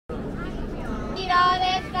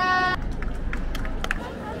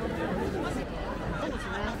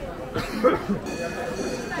Well,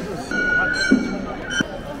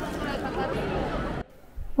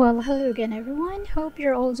 hello again everyone. Hope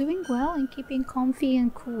you're all doing well and keeping comfy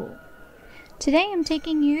and cool. Today I'm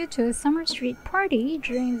taking you to a summer street party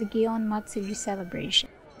during the Gion Matsuri celebration.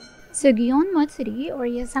 So Gion Matsuri, or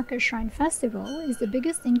Yasaka Shrine Festival, is the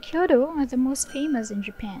biggest in Kyoto and the most famous in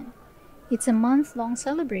Japan. It's a month-long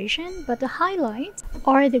celebration, but the highlights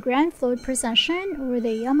are the Grand Float Procession or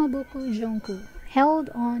the Yamabuku Jonku, held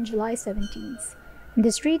on July 17th.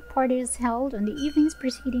 The street party is held on the evenings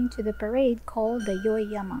preceding to the parade called the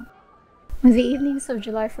Yoiyama. On the evenings of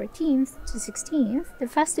July 14th to 16th, the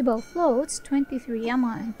festival floats, 23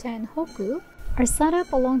 yama and 10 hoko, are set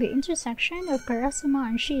up along the intersection of Karasuma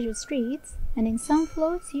and Shijo streets, and in some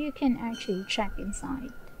floats you can actually check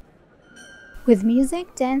inside. With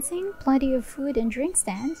music, dancing, plenty of food and drink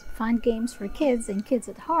stands, fun games for kids and kids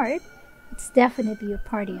at heart, it's definitely a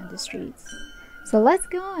party on the streets. So let's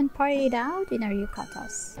go and party it out in our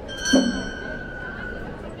yukatas.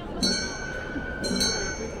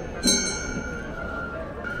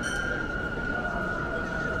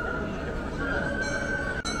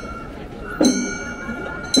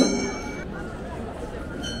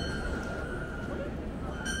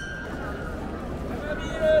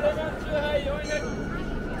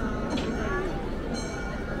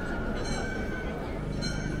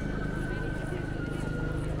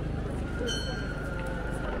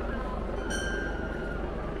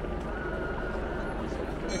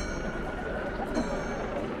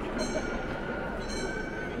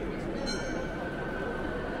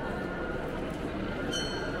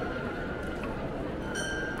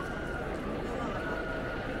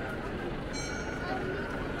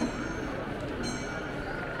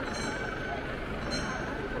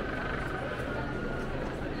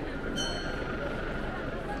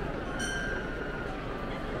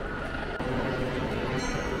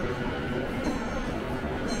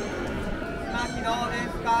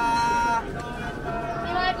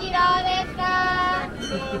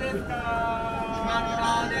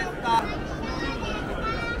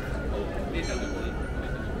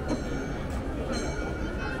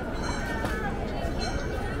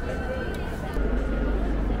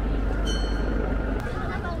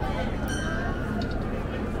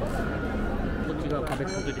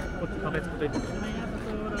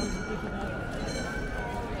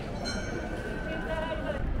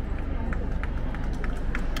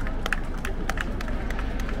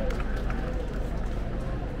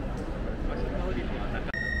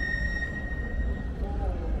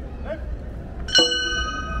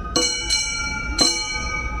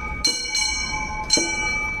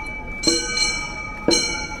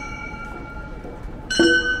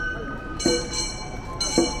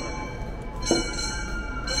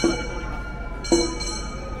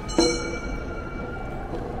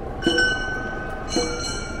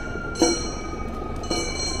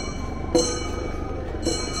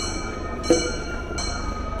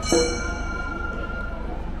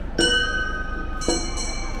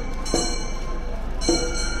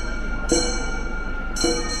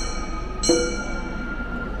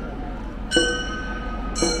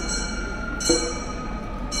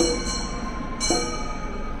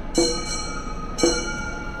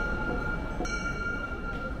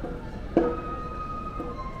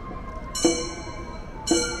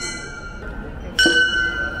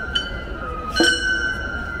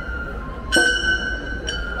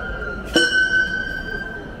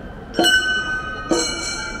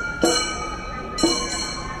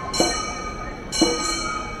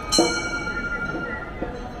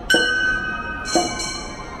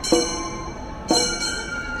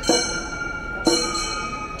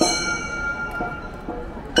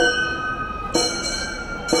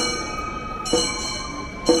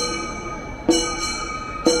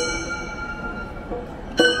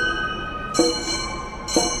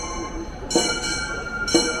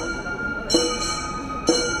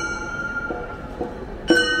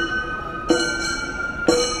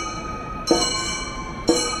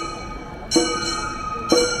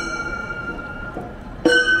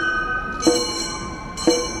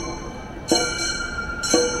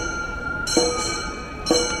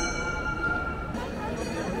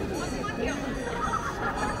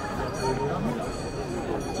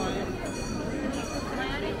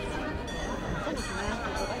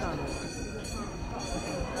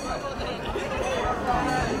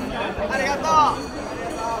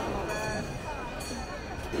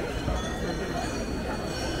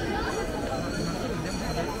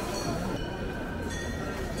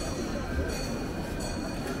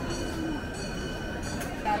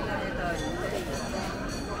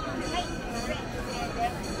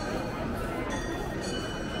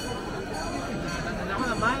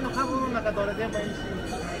 これでもいいし、行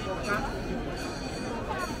こうか。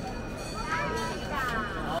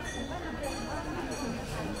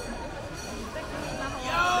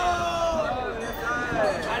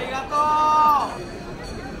ありがとう。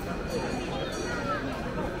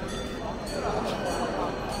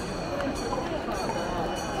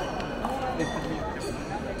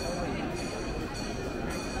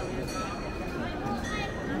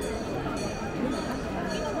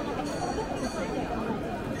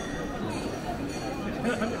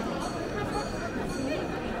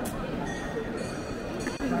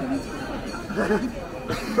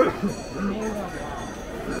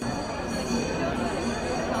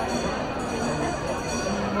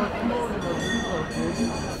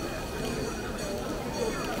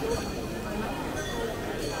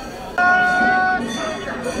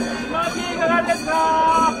いかがですか？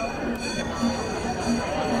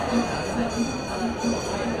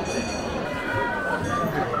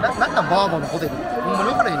なんかバーバのホテル、ほんまに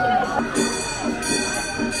分からへんね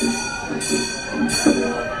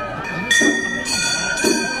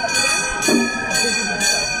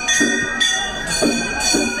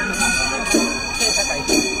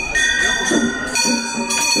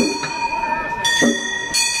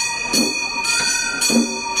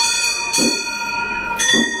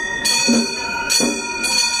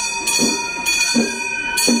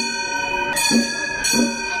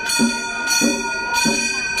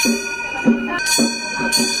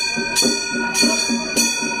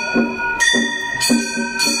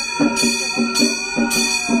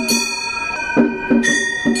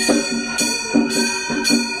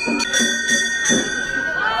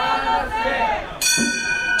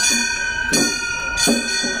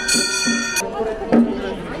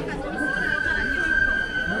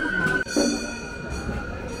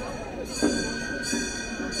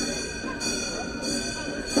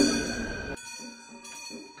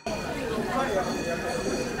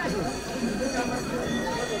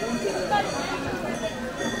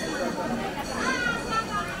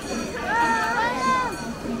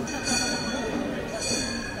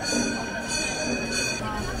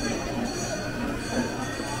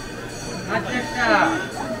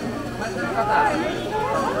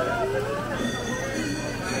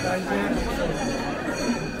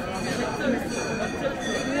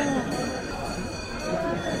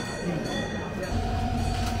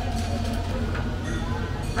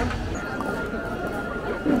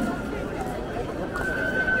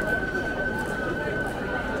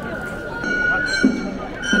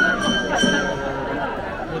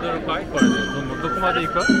戻るかい？これでどこまで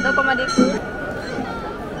行く？どこまで行く？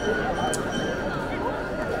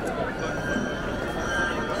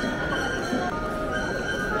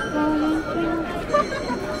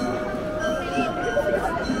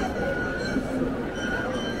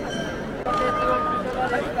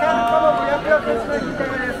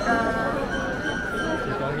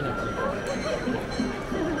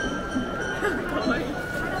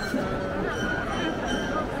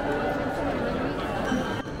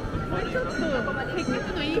結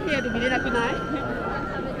局のいい部屋で見れなくない？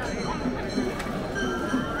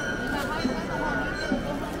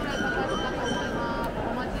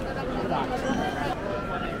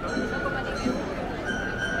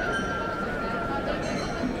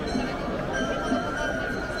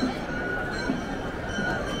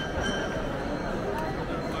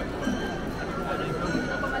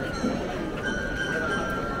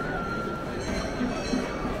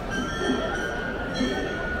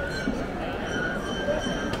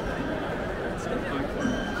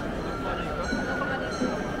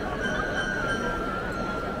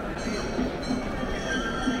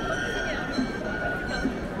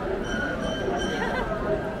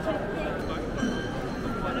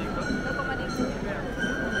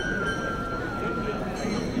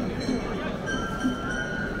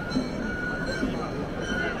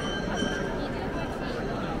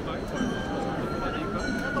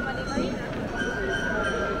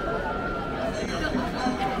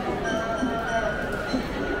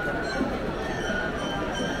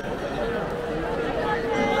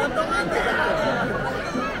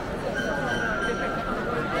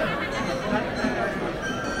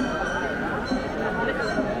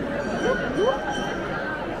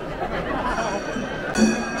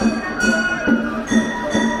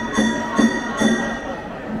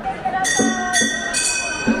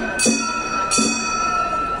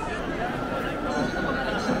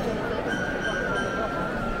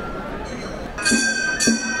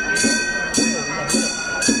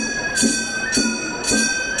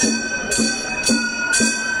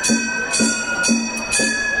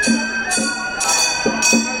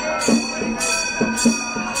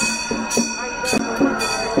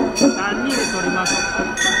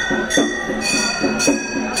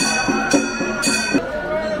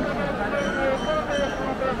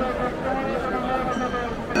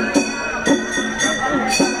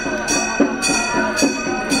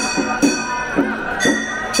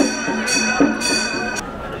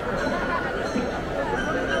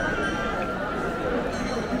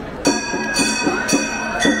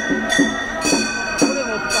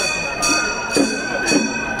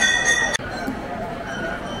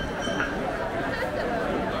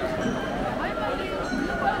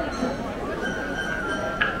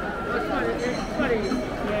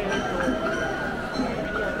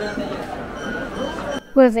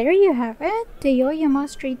 Well, there you have it, the Yoiyama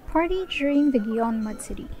street party during the Gion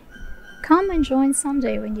Matsuri. Come and join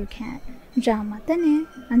someday when you can. Gion Matsuri.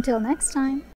 Until next time.